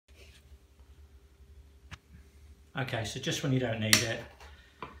Okay, so just when you don't need it,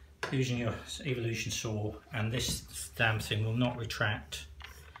 using your evolution saw, and this damn thing will not retract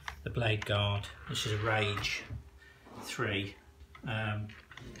the blade guard. This is a Rage 3.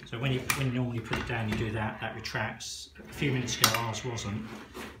 So when you normally put it down, you do that, that retracts. A few minutes ago ours wasn't.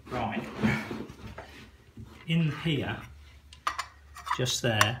 Right, in here, just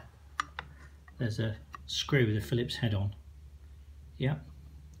there, there's a screw with a Phillips head on. Yep,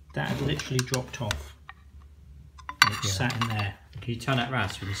 that had literally dropped off. And it sat in there. Can you turn that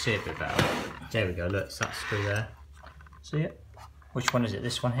round so we can see it a bit better? There we go, look, it's that screw there. See it? Which one is it?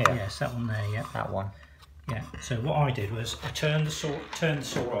 This one here? Yes, that one there, yeah. That one. Yeah, so what I did was I turned the saw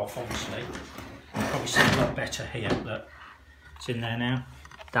off, obviously. You probably see a lot better here, look. It's in there now.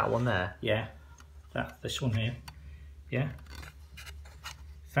 That one there? Yeah, this one here. Yeah.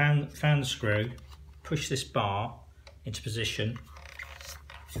 Found the screw, pushed this bar into position.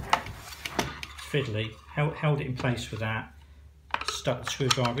 Fiddly, held it in place with that, stuck the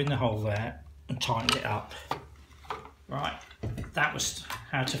screwdriver in the hole there and tightened it up. Right, that was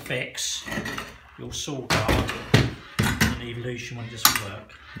how to fix your saw guard in evolution when it doesn't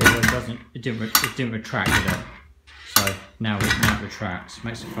work. Well, it didn't retract, did it? So now it retracts.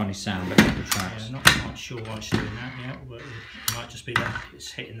 Makes a funny sound, but it retracts. Yeah, not quite sure why it's doing that yet, but it might just be that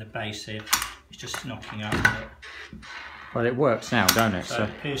it's hitting the base here. It's just knocking up a bit. Well, it works now, don't it? So it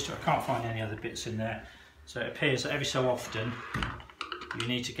appears to, I can't find any other bits in there. So it appears that every so often you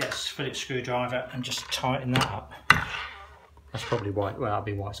need to get a Phillips screwdriver and just tighten that up. That's probably why, well, that'll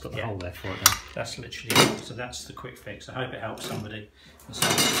be why it's got the hole there for it then. That's literally it. So that's the quick fix. I hope it helps somebody. And so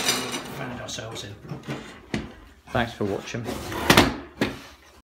we found ourselves in. Thanks for watching.